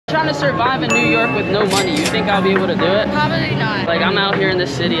Trying to survive in New York with no money. You think I'll be able to do it? Probably not. Like, I'm out here in the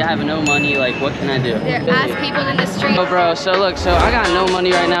city, I have no money. Like, what can I do? Ask people in the street. Oh, bro, so look, so I got no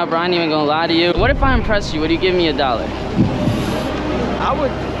money right now, bro. I ain't even gonna lie to you. What if I impress you? Would you give me $1? I would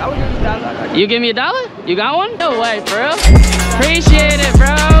give you $1. You give me $1? You got one? No way, bro. Appreciate it,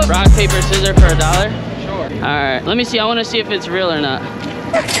 bro. Rock, paper, scissors for $1? Sure. All right, let me see. I want to see if it's real or not.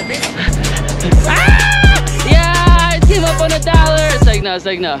 Yeah, it came up on $1. It's like no, it's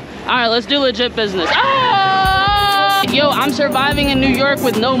like no. All right, let's do legit business. Oh! Yo, I'm surviving in New York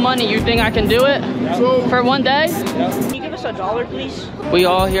with no money. You think I can do it? Yeah. For one day? Yeah. Can you give us $1, please? We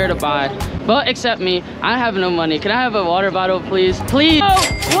all here to buy. But except me, I have no money. Can I have a water bottle, please? Please. Oh,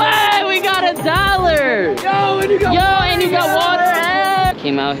 way, we got $1. Yo, and you got water. And you got water. Hey.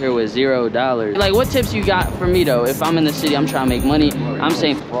 Came out here with $0. Like, what tips you got for me though? If I'm in the city, I'm trying to make money. I'm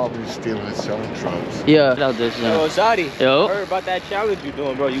saying probably stealing and selling drugs. Yeah. Out this, Yo, Rozaati. Yo. I heard about that challenge you're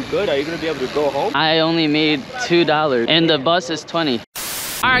doing, bro. You good? Are you gonna be able to go home? I only made $2, and the bus is 20.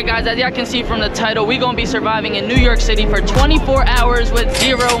 All right, guys, as y'all can see from the title, we gonna be surviving in New York City for 24 hours with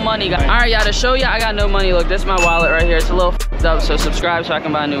zero money, guys. All right, y'all, to show you, I got no money. Look, this is my wallet right here. It's a little f***ed up, so subscribe so I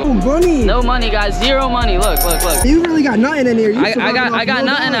can buy a new one. Oh, money. No money, guys, zero money. Look, look, look. You really got nothing in here. I got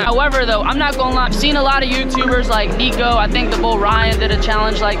nothing in it. However, though, I'm not gonna lie. I've seen a lot of YouTubers like Nico. I think the bull Ryan did a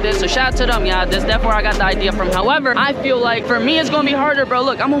challenge like this, so shout out to them, yeah. That's where I got the idea from. However, I feel like for me, it's gonna be harder, bro.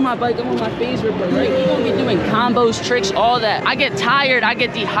 Look, I'm on my bike, I'm on my phaser, bro, right? We're gonna be doing combos, tricks, all that. I get tired, I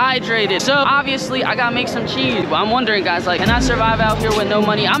get dehydrated. So obviously I gotta make some cheese. But I'm wondering, guys, like, can I survive out here with no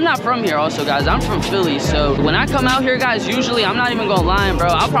money? I'm not from here also, guys. I'm from Philly. So when I come out here, guys, usually I'm not even gonna lie, bro.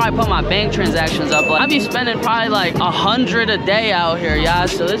 I'll probably put my bank transactions up. Like, I'll be spending probably like 100 a day out here, yeah.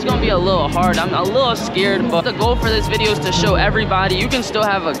 So this is gonna be a little hard. I'm a little scared, but the goal for this video is to show everybody you can still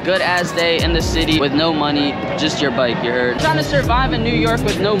have a good ass day in the city with no money, just your bike, you heard? I'm trying to survive in New York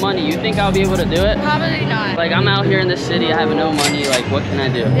with no money. You think I'll be able to do it? Probably not. Like, I'm out here in the city, I have no money. Like, what can I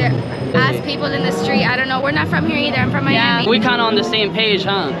do? Ask people in the street. I don't know. We're not from here either. I'm from Miami. We kind of on the same page,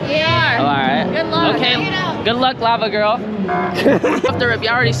 huh? Yeah. Oh, all right. Good luck. Okay. Good luck, lava girl. After if you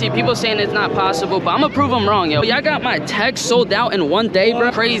already see people saying it's not possible, but I'm gonna prove them wrong, yo. Y'all got my text sold out in one day,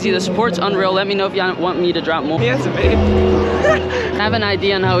 bro. Crazy. The support's unreal. Let me know if y'all want me to drop more. Yes, babe. I have an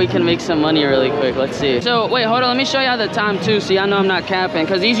idea on how we can make some money really quick. Let's see. So wait, hold on. Let me show y'all the time too, so y'all know I'm not capping.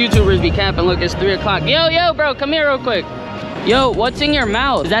 Cause these YouTubers be capping. Look, it's 3 o'clock. Yo, bro, come here real quick. Yo, what's in your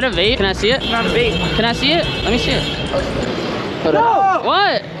mouth? Is that a vape? Can I see it? It's not a vape. Can I see it? Let me see it. Hold No! on.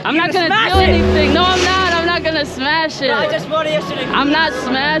 What? I'm not gonna do anything. No, I'm not. I'm not gonna smash it. No, I just bought it yesterday. I'm not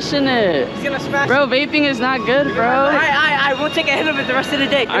smashing it. He's gonna smash Bro, vaping is not good, bro. I won't take a hit of it the rest of the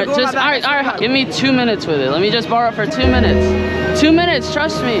day. All right. Give me 2 minutes with it. Let me just borrow it for 2 minutes. 2 minutes,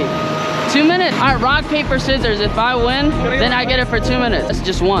 trust me. 2 minutes. All right, rock, paper, scissors. If I win, then I get it for 2 minutes. That's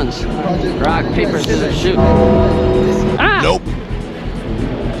just once. Rock, paper, scissors, shoot. Ah! Nope.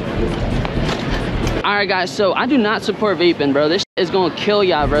 All right, guys, so I do not support vaping, bro. This is gonna kill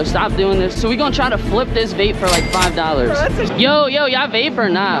y'all, bro. Stop doing this. So we gonna try to flip this vape for like $5. Yo, y'all vape or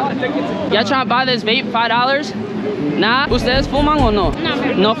not? Y'all trying to buy this vape, $5? Nah? ¿Ustedes fuman o no?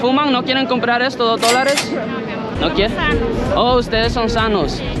 No fuman? ¿No quieren comprar esto, $2? No quieren? Oh, ustedes son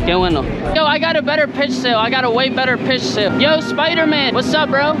sanos. Qué bueno. Yo, I got a better pitch sale. I got a way better pitch sale. Yo, Spider-Man, what's up,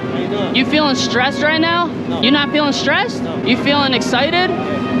 bro? You feeling stressed right now? No. You not feeling stressed? No. You feeling excited?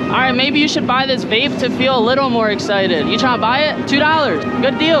 All right, maybe you should buy this vape to feel a little more excited. You trying to buy it? $2.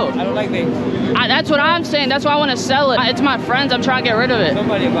 Good deal. I don't like vapes. That's what I'm saying. That's why I want to sell it. It's my friends. I'm trying to get rid of it.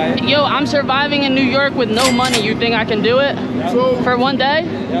 Nobody will buy it. Yo, I'm surviving in New York with no money. You think I can do it? Yep. For one day?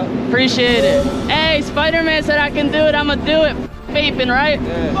 Yep. Appreciate it. Hey, Spider-Man said I can do it. I'm going to do it. Vaping, right?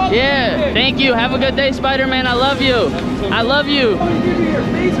 Yeah. Thank you. Have a good day, Spider-Man. I love you. I love you.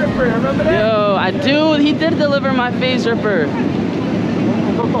 Yo, I do. He did deliver my face ripper.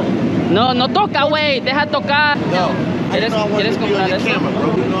 No, no toca, güey. Deja tocar. No. ¿Quieres comprar eso? Camera,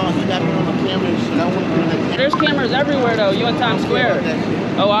 bro. You know, he got me on the camera and shit. I want to do that. There's cameras everywhere, though. You in Times Square.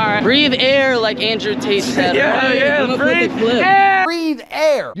 Oh, all right. Breathe air, like Andrew Tate said. Yeah, breathe air. Breathe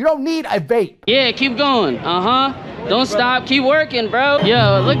air. You don't need a vape. Yeah, keep going. Uh-huh. Don't stop. Keep working, bro.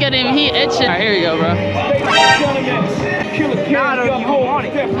 Yo, look at him. He itching. All right, here you go, bro. Now I don't even want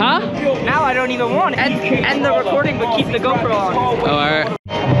it. Huh? Now I don't even want it. End the recording, but keep the GoPro on. Oh, all right.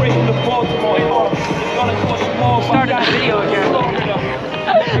 Started the video again.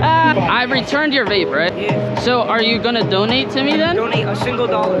 I returned your vape, right? Yeah. So are you gonna donate to me then? Donate a single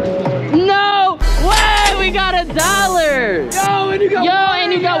 $1. No way! We got $1. Yo, and you got water.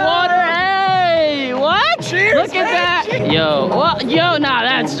 And you got water. Hey, what? Cheers. Look at that. Yo, well, yo, nah,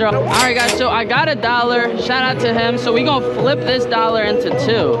 that's strong. All right, guys, so I got $1. Shout out to him. So we gonna flip this dollar into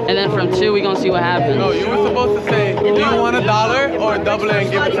 2. And then from 2, we gonna see what happens. No, you were supposed to say, do you want $1 or double it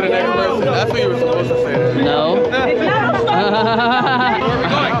and give it to the next person? That's what you were supposed to say. No.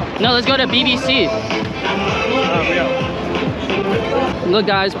 No, let's go to BBC. Look,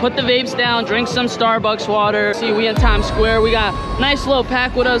 guys, put the vapes down, drink some Starbucks water. See, we in Times Square. We got nice little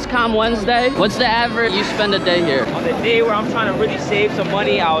pack with us, Calm Wednesday. What's the average you spend a day here? On the day where I'm trying to really save some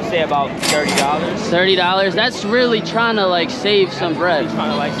money, I would say about $30. $30? That's really trying to like save some bread.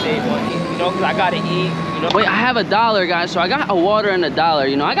 Trying to like save money, you know, because I gotta eat. You know? Wait, I have $1, guys, so I got a water and $1.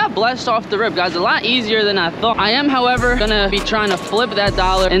 You know, I got blessed off the rip, guys. A lot easier than I thought. I am, however, gonna be trying to flip that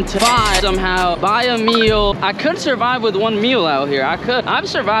dollar into 5 somehow. Buy a meal. I could survive with 1 meal out here. I could. I've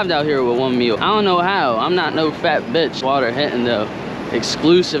survived out here with 1 meal. I don't know how. I'm not no fat bitch. Water hitting though.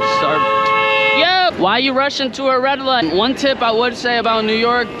 Exclusive Starbucks. Yo, why you rushing to a red light? One tip I would say about New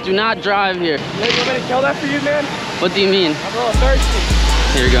York: do not drive here. Hey, you want me to kill that for you, man? What do you mean? I'm a little thirsty.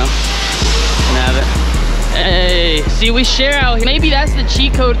 Here you go. Can have it. Hey, see, we share out here. Maybe that's the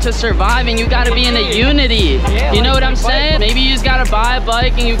cheat code to surviving. You gotta be in a unity. Yeah, you know like what I'm saying? bike. Maybe you just gotta buy a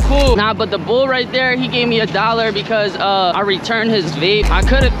bike and you cool. Nah, but the bull right there, he gave me $1 because I returned his vape. I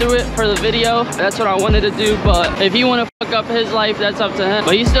could have threw it for the video. That's what I wanted to do. But if he wanna fuck up his life, that's up to him.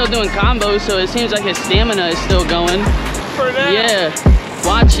 But he's still doing combos, so it seems like his stamina is still going. For now. Yeah,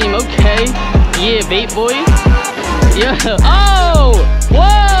 watch him. Okay. Yeah, vape boy. Yeah. Oh,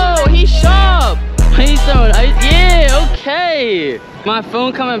 whoa, he's sharp. He's throwing ice. Yeah, okay. My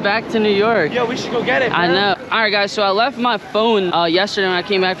phone coming back to New York. Yo, we should go get it, man. I know. All right, guys, so I left my phone yesterday when I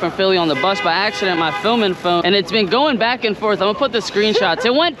came back from Philly on the bus by accident, my filming phone, and it's been going back and forth. I'm gonna put the screenshots.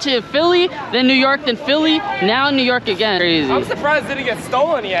 It went to Philly, then New York, then Philly, now New York again. Crazy. I'm surprised it didn't get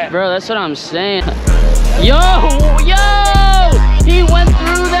stolen yet. Bro, that's what I'm saying. Yo, he went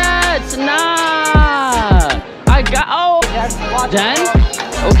through that. Nah, I got, oh, Den?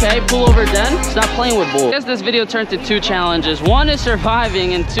 Okay, pull over Den. Stop playing with bull. I guess this video turned to 2 challenges. 1 is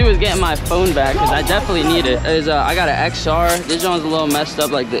surviving and 2 is getting my phone back because I definitely need it. I got an XR. This one's a little messed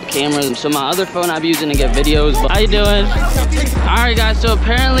up, like the camera. So my other phone I'm using to get videos. But how you doing? All right, guys, so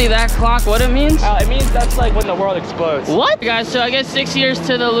apparently that clock, what it means? It means that's like when the world explodes. What? Guys, so I guess 6 years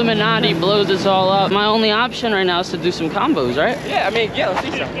to the Illuminati blows us all up. My only option right now is to do some combos, right? Yeah, I mean, yeah, let's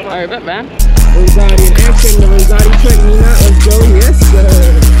see some. All right, bet, man. Rozaati in action, the Rozaati check me not, let's go, yes sir.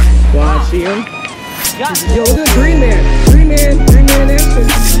 Watch him. Yo, look at Green Man in action.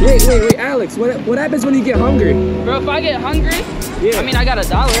 Wait, Alex, what happens when you get hungry? Bro, if I get hungry, Yeah. I mean, I got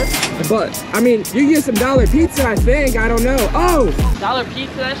 $1. But, I mean, you get some dollar pizza, I think, I don't know. Oh! $1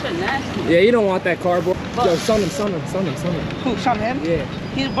 pizza, that shit nasty. Yeah, you don't want that cardboard. Fuck. Yo, son him. Who, shot him? Yeah.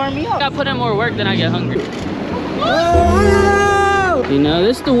 He's burned me I up. gotta put in more work than I get hungry. Oh! You know,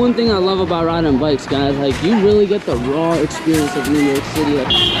 this is the one thing I love about riding bikes, guys. Like, you really get the raw experience of New York City.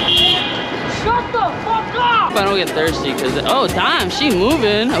 Like, shut the fuck up! If I don't get thirsty, because, oh, damn, she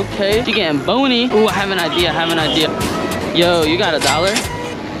moving. Okay, she getting bony. Ooh, I have an idea. Yo, you got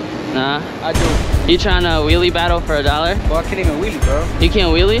 $1? Nah. I do. You trying to wheelie battle for $1? Well, I can't even wheelie, bro. You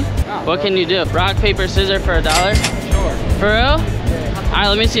can't wheelie? Nah, what bro. can you do? Rock, paper, scissors for $1? Sure. For real? Yeah. All right,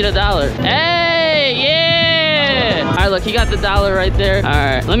 let me see the $1. Hey, yeah! All right, look, he got the $1 right there. All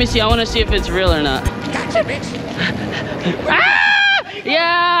right, let me see. I want to see if it's real or not. Gotcha, bitch. Ah!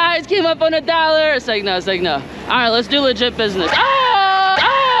 Yeah, I just came up on $1. It's like no. All right, let's do legit business. Oh!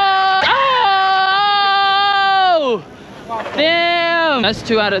 Damn! That's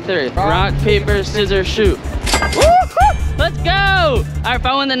 2 out of 3. Rock, paper, scissors, shoot. Woo-hoo! Let's go! All right, if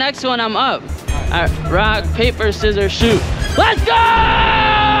I win the next one, I'm up. All right, rock, paper, scissors, shoot. Let's go!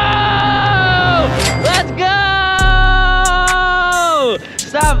 Let's go!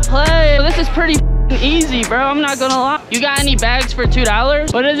 Stop playing. This is pretty easy, bro. I'm not gonna lie. You got any bags for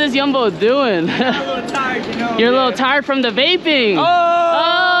 $2? What is this Yumbo doing? I'm a little tired, you know. You're a little tired from the vaping.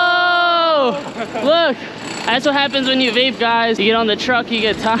 Oh! Look. That's what happens when you vape, guys. You get on the truck, you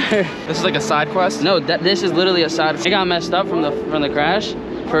get tired. This is like a side quest? No, this is literally a side. It got messed up from the crash.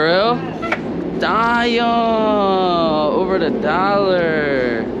 For real? Damn. Over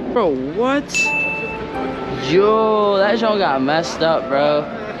 $1. Bro, what? Yo, that joint got messed up, bro.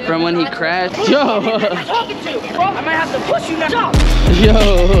 From when he crashed. Yo. I might have to push you now.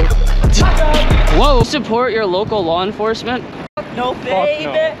 Yo. Whoa. Support your local law enforcement? No,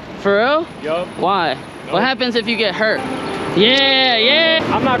 baby. For real? Yup. Why? What happens if you get hurt? Yeah.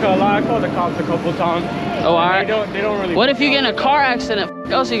 I'm not gonna lie, I called the cops a couple times. Oh, alright. They don't really. What if you get in a car accident?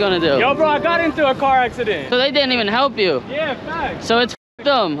 What else are you gonna do? Yo, bro, I got into a car accident. So they didn't even help you. Yeah, facts. So it's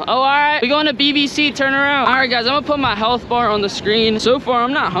them. Oh, all right. We going to BBC, turn around. All right, guys, I'm gonna put my health bar on the screen. So far,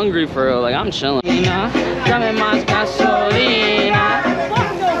 I'm not hungry for real. Like, I'm chilling.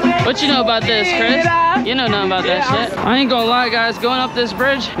 What you know about this, Chris? You know nothing about that shit. I ain't gonna lie, guys. Going up this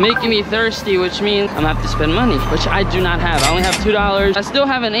bridge, making me thirsty, which means I'm gonna have to spend money, which I do not have. I only have $2. I still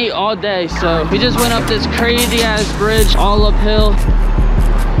haven't ate all day, so we just went up this crazy-ass bridge, all uphill.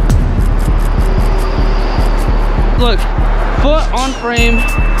 Look, foot on frame,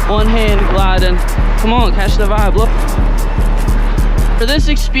 one hand gliding. Come on, catch the vibe, look. For this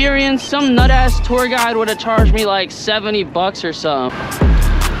experience, some nut-ass tour guide would have charged me like 70 bucks or something.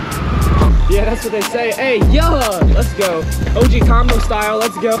 Yeah, that's what they say. Hey, yo, let's go. OG combo style,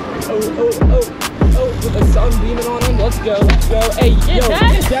 let's go. Oh, with the sun beaming on him, let's go, let's go. Hey, yo,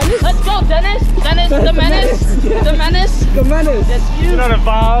 Dennis? Let's go, Dennis. Dennis, the menace. Yeah. The menace. The menace. That's you. You know the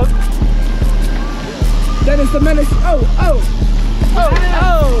vibe. Dennis the menace. Oh.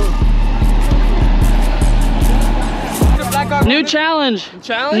 New challenge.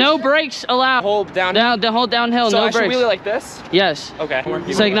 No brakes allowed. Hold down. Hold downhill, So no I should brakes. wheel it like this? Yes. Okay.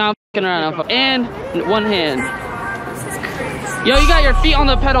 It's like, nah, I'm f***ing around. And one hand. Yo, you got your feet on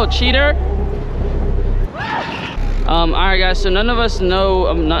the pedal, cheater. All right, guys. So none of us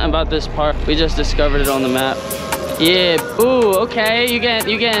know nothing about this part. We just discovered it on the map. Yeah. Ooh. Okay. You getting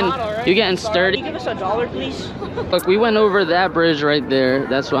sturdy. Can you give us $1, please? Look, we went over that bridge right there.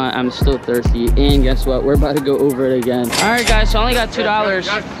 That's why I'm still thirsty. And guess what? We're about to go over it again. All right, guys. So I only got $2.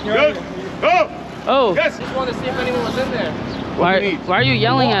 Oh. Yes. Just wanted to see if anyone was in there. Why are you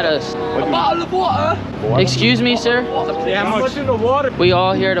yelling at us? A bottle of water. Excuse me, sir. Yeah, how much in the water? We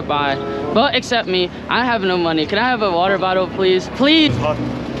all here to buy, but except me. I have no money. Can I have a water bottle, please? Please.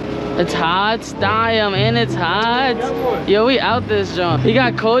 It's hot, damn, and it's hot. Yo, we out this joint. He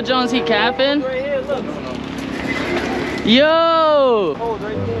got cold Jones. He capping. Yo.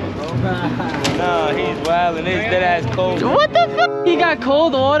 Nah, he's wild and it's dead ass cold. What the fuck? He got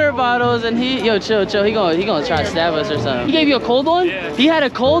cold water bottles and yo, chill. He gonna try to stab us or something. He gave you a cold one? Yeah. He had a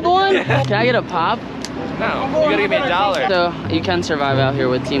cold one? Can I get a pop? No, you gotta give me $1. So you can survive out here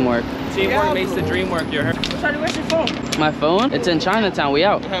with teamwork. Teamwork makes the dream work, you heard? Where's your phone? My phone? It's in Chinatown. We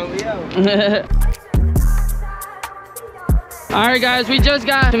out. All right, guys, we just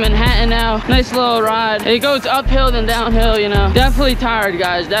got to Manhattan now. Nice little ride. It goes uphill then downhill, you know. Definitely tired,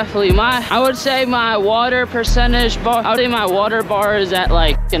 guys. Definitely. I would say my water percentage bar. I would say my water bar is at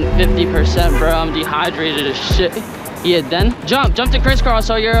like 50%, bro. I'm dehydrated as shit. Yeah, then jump to crisscross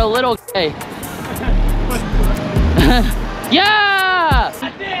so you're a little gay. Yeah!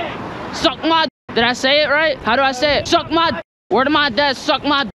 Suck my. Did I say it right? How do I say it? Suck my. Word of my dad. Suck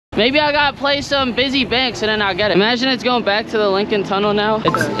my. Maybe I gotta play some Busy Banks and then I'll get it. Imagine it's going back to the Lincoln Tunnel now.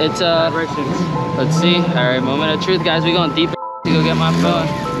 It's let's see. All right, moment of truth, guys. We going deep to go get my phone.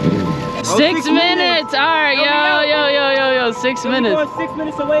 6 minutes. All right, yo. 6 minutes. We're 6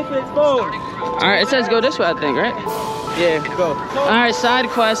 minutes away from his phone. All right, it says go this way, I think, right? Yeah, go. All right, side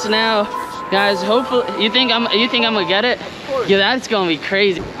quest now, guys. Hopefully, you think I'm gonna get it? Yeah, that's gonna be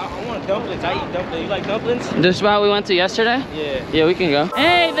crazy. I want dumplings. I eat dumplings. You like dumplings? This spot we went to yesterday? Yeah. Yeah, we can go.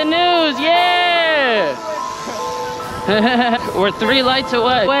 Hey, the news, yeah! We're 3 lights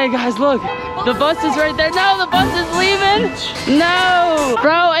away. Wait, guys, look. The bus is right there. No, the bus is leaving. No,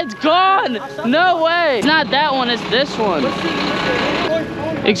 bro, it's gone. No way. It's not that one, it's this one.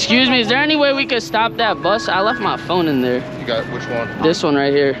 Excuse me, is there any way we could stop that bus? I left my phone in there. You got which one? This one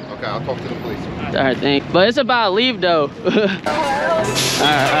right here. Okay, I'll talk to the police. All right, thanks. But it's about to leave though. All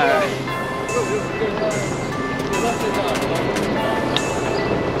right.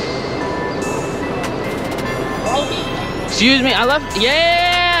 Excuse me, I left.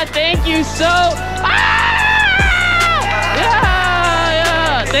 Yeah, thank you so.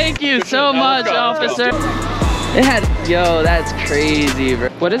 Yeah. Thank you so much, officer. It had. Yo, that's crazy, bro.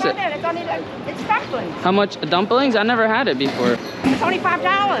 What is it? It's dumplings. How much dumplings? I never had it before. It's only $5.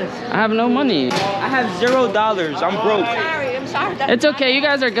 I have no money. I have $0. I'm broke. I'm sorry. It's okay. You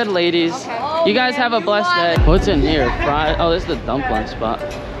guys are good ladies. You guys have a blessed day. What's in here? Fried. Oh, this is the dumpling spot.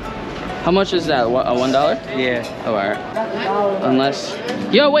 How much is that? What, $1? Yeah. Oh, all right. Unless.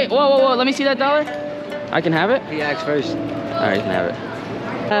 Yo, wait. Whoa. Let me see that $1. I can have it? He asked first. All right, you can have it.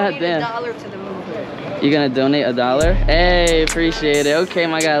 Ah, damn. $1 to the movie. You gonna donate $1? Hey, appreciate it. Okay,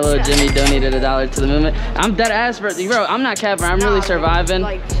 my guy, little Jimmy, donated $1 to the movement. I'm dead ass, bro. I'm not capping. I'm really surviving.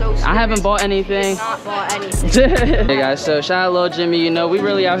 Like, so I haven't bought anything. not bought anything. Hey guys, so shout out little Jimmy. You know, we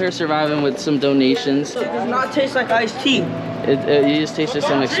really out here surviving with some donations. It does not taste like iced tea. You just tasted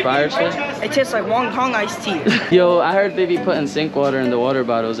some expired shit? It tastes like Wong Kong iced tea. Yo, I heard they be putting sink water in the water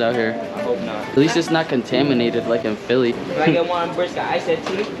bottles out here. I hope not. At least it's not contaminated like in Philly. Can I get one brisket iced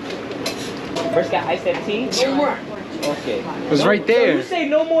tea? Brisket iced tea? No more. Okay. It was right there. You say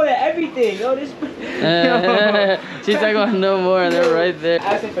no more than everything, yo. This. She's talking about no more, they're right there.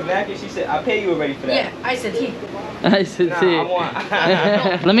 I asked her for napkins, she said, I'll pay you already for that. Yeah, iced tea. I said tea. I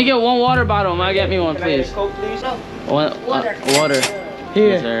want. Let me get one water bottle. Might get me one, Can I get please. a Coke, please? Water. Water. Here.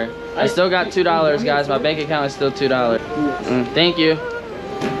 Yes, sir. I still got $2, guys. My bank account is still $2. Thank you.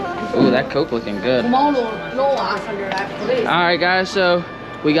 Ooh, that Coke looking good. Alright, guys, so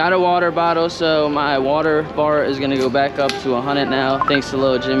we got a water bottle, so my water bar is gonna go back up to 100 now. Thanks to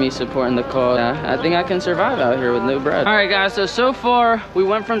little Jimmy supporting the cause. I think I can survive out here with no bread. All right, guys, so far we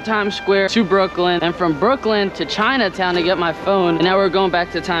went from Times Square to Brooklyn, and from Brooklyn to Chinatown to get my phone, and now we're going back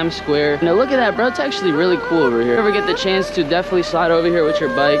to Times Square. Now look at that, bro. It's actually really cool over here. If you ever get the chance to definitely slide over here with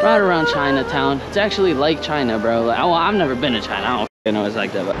your bike, ride around Chinatown. It's actually like China, bro. Like, well, I've never been to China. I don't know it's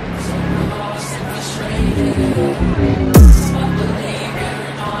like that, but.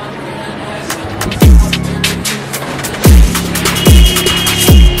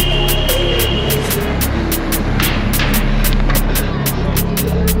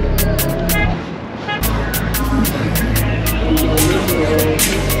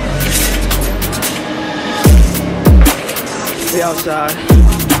 We outside.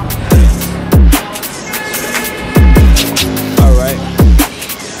 All right.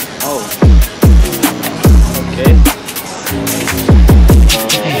 Oh. Okay.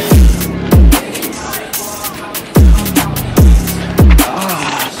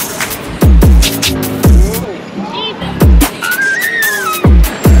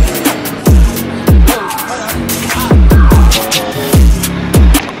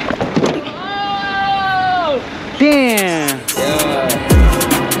 Damn.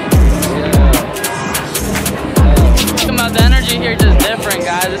 The energy here just different,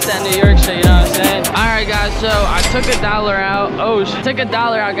 guys. It's that New York shit, you know what I'm saying? All right, guys, so I took $1 out. Oh, she took $1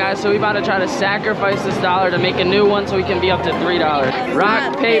 out, guys, so we about to try to sacrifice this $1 to make a new one so we can be up to $3.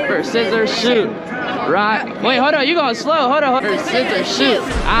 Rock, paper, scissors, shoot. Rock. Wait, hold on, you going slow. Hold on, scissors, shoot.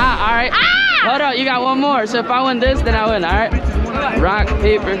 All right. Hold on, you got one more. So if I win this, then I win, all right? Rock,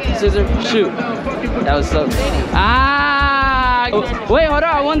 paper, scissors, shoot. That was so. Wait, hold on.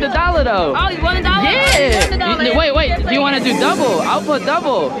 I won the $1 though. Oh, you won $1? Yeah. Wait. Do you want to do double? I'll put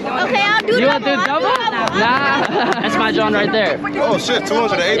double. Okay, I'll do You want to do double? Nah. That's my John right there. Oh shit,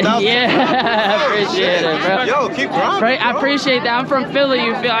 208,000. Yeah. Appreciate it, bro. Yo, keep grinding. I appreciate that. I'm from Philly.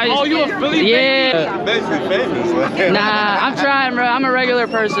 You feel? Oh, you a Philly? Yeah. Basically famous. Nah, I'm trying, bro. I'm a regular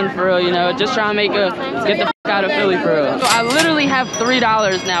person for real, you know. Just trying to get the out of Philly for real. So I literally have $3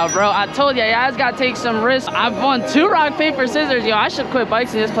 now, bro. I told you, guys gotta take some risks. I've won 2 rock, paper, scissors. Yo, I should quit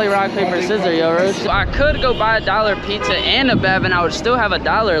bikes and just play rock, paper, scissors, yo, bro. So I could go buy $1 pizza and a bev and I would still have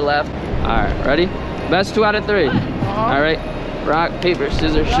 $1 left. All right, ready? Best 2 out of 3. All right, rock, paper,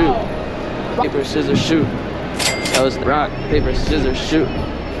 scissors, shoot. Paper, scissors, shoot. That was rock, paper, scissors, shoot.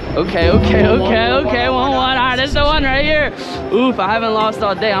 Okay. 1-1. All right, this is the one right here. Oof, I haven't lost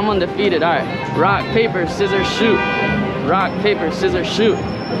all day. I'm undefeated. All right. Rock, paper, scissors, shoot. Rock, paper, scissors, shoot.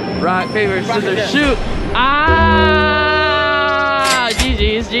 Rock, paper, scissors, shoot.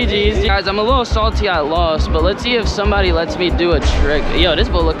 GG's. Guys, I'm a little salty I lost, but let's see if somebody lets me do a trick. Yo, this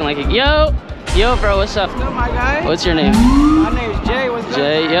boy looking like a... Yo, bro, what's up? What's up, my guy? What's your name? My name's Jay. What's up?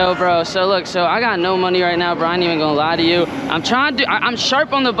 Jay, yo, bro. So look, I got no money right now, bro. I ain't even gonna lie to you. I'm trying to. I'm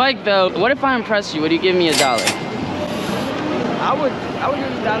sharp on the bike though. What if I impress you? Would you give me $1? I would give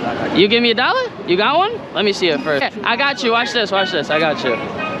you $1. You give me $1? You got one? Let me see it first. I got you. Watch this. I got you.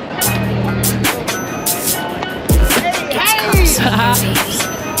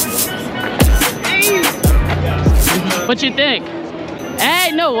 What you think?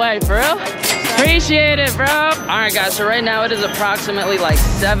 Hey, no way, for real? Appreciate it, bro. All right, guys, so right now it is approximately like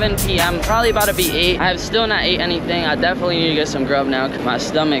 7 p.m. Probably about to be 8. I have still not ate anything. I definitely need to get some grub now because my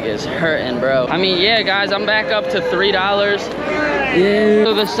stomach is hurting, bro. I mean, yeah, guys, I'm back up to $3. Yeah.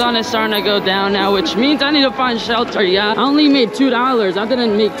 So the sun is starting to go down now, which means I need to find shelter, yeah. I only made $2. I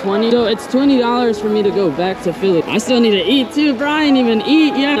didn't make 20. So it's $20 for me to go back to Philly. I still need to eat too, bro. I ain't even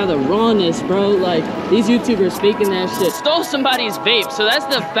eat yet. Now the rawness, bro. Like, these YouTubers faking that shit. Stole somebody's vape, so that's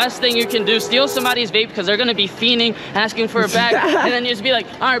the best thing you can do. Steal steal somebody's vape because they're gonna be fiending, asking for it back, and then you just be like,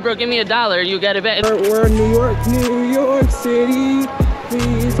 all right, bro, give me $1, you get it back. We're in New York City.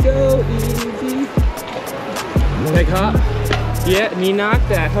 Please go easy. Take hop. Yeah, knee knock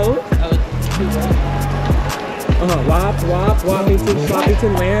that hoe. Wop,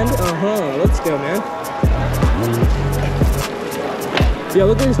 Wappington land. Let's go, man. Yeah,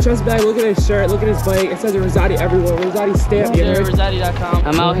 look at his chest bag, look at his shirt, look at his bike. It says Rozaati everywhere. Rozaati stamp. Yeah, Rozaati.com.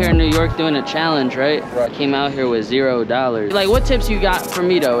 I'm out here in New York doing a challenge, right? Came out here with $0. Like, what tips you got for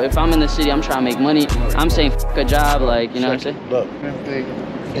me though? If I'm in the city, I'm trying to make money. I'm saying f a job, like, you know what I'm saying? Look, everything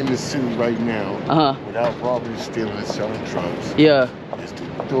in the city right now, without robbery, stealing, and selling drugs. Yeah. It's the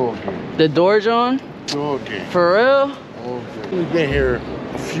door game. The door, John? Door game. For real? We've been here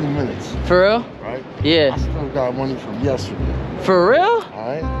a few minutes. For real? Right? Yeah. I still got money from yesterday. For real?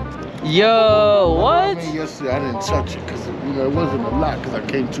 Alright? Yo, what? I mean, yesterday I didn't touch it because it wasn't a lot because I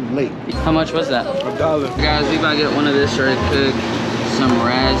came too late. How much was that? $1. Guys, we about to get one of this right quick. Some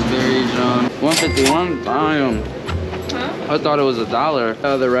raspberries, John. 151, damn. I thought it was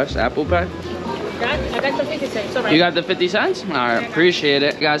 $1. The rest Apple Pie? I got the 50 cents. All right. You got the 50 cents? All right, appreciate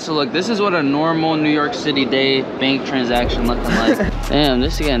it. Guys, so look, this is what a normal New York City day bank transaction looking like. Damn,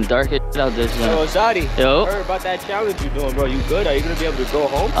 this is getting dark as shit out this zone. Yo, Shawty. Yo. I heard about that challenge you're doing, bro. You good? Are you gonna be able to go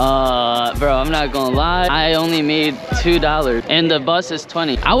home? Bro, I'm not gonna lie. I only made $2 and the bus is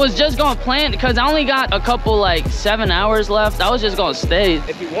 20. I was just gonna plan because I only got a couple like 7 hours left. I was just gonna stay.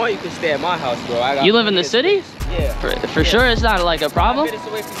 If you want, you can stay at my house, bro. You live in the city? Yeah. For sure, it's not like a problem? 5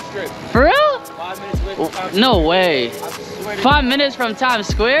 minutes away from the strip. For real? 5 minutes away from Times No Square. way. I swear to 5 minutes from Times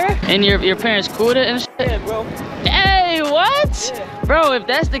Square? And your parents cool with it and shit? Yeah, bro. Hey, what? Yeah. Bro, if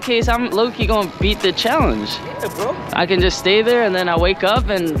that's the case, I'm low-key gonna beat the challenge. Yeah, bro. I can just stay there and then I wake up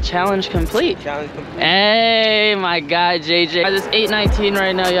and challenge complete. Challenge complete. Hey, my guy, JJ. Guys, it's 8:19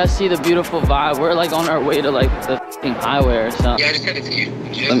 right now. Y'all see the beautiful vibe. We're like on our way to like the f***ing highway or something. Yeah, I just got it to you.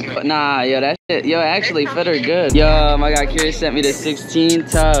 Nah, yo, that shit, yo, actually fit her good. Yo, my guy Curious sent me the 16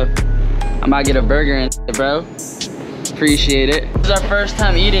 tough. I'm about to get a burger and shit, bro. Appreciate it. This is our first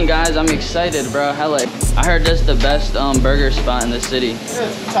time eating, guys. I'm excited, bro. Hella. I heard this is the best burger spot in the city. Yeah,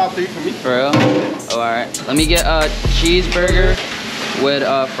 it's top 3 for me. For real? Oh, all right. Let me get a cheeseburger with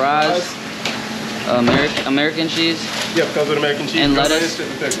fries. American cheese. Yeah, because with American cheese. And lettuce.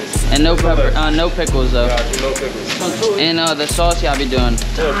 And pickles. And no pepper. No pickles though. Gotcha, no pickles. And the sauce y'all be doing.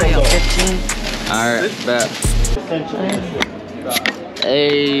 Yeah, 15. All right, bet.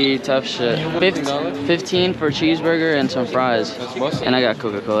 Hey, tough shit. 15 for cheeseburger and some fries. And I got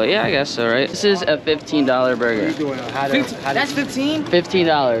Coca-Cola. Yeah, I guess so, right? This is a $15 burger. That's 15?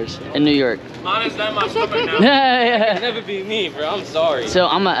 $15 in New York. Honest, that my stuff right now. Yeah. Never be me, bro. I'm sorry. So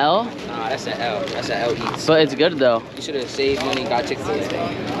I'm a L, Nah, that's an L. That's an L eats. but it's good though. You should have saved money, got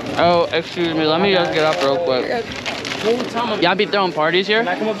Chick-fil-A. Oh, excuse me. Let me just get up real quick. Y'all be throwing parties here? Can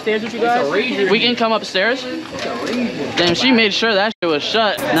I come upstairs with you guys? We can come upstairs? Damn, she made sure that shit was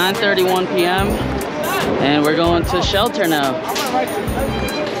shut. 9:31 p.m. And we're going to shelter now.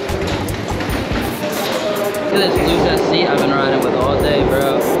 Look at this loose ass seat I've been riding with all day,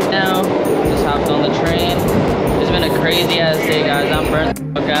 bro. Now, just hopped on the train. It's been a crazy ass day, guys. I'm burnt the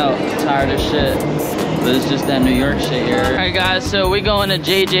fuck out. Tired of shit. But it's just that New York shit here. All right, guys, so we're going to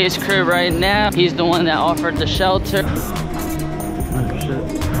JJ's crib right now. He's the one that offered the shelter. Oh,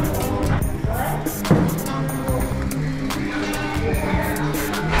 shit.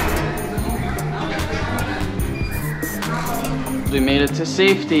 We made it to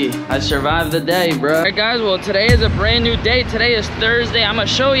safety. I survived the day, bro. All right, guys, well, today is a brand new day. Today is Thursday. I'm gonna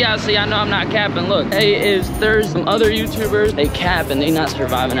show y'all so y'all know I'm not capping. Look, today is Thursday. Some other YouTubers, they cap and they not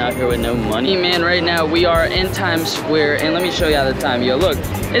surviving out here with no money. Man, right now we are in Times Square, and let me show y'all the time. Yo, look,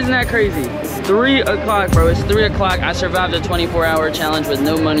 isn't that crazy? 3 o'clock, bro. It's 3 o'clock. I survived a 24-hour challenge with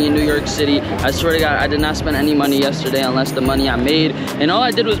no money in New York City. I swear to God, I did not spend any money yesterday unless the money I made. And all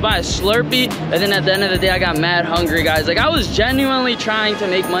I did was buy a Slurpee. And then at the end of the day, I got mad hungry, guys. Like, I was genuinely trying to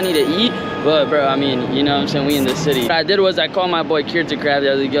make money to eat. But, bro, I mean, you know what I'm saying? We in the city. What I did was I called my boy Kier to grab it.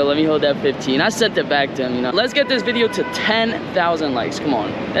 I was like, yo, let me hold that 15. I sent it back to him, you know. Let's get this video to 10,000 likes. Come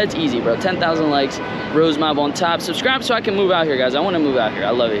on. That's easy, bro. 10,000 likes. ROZMOB on top. Subscribe so I can move out here, guys. I want to move out here.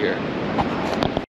 I love it here.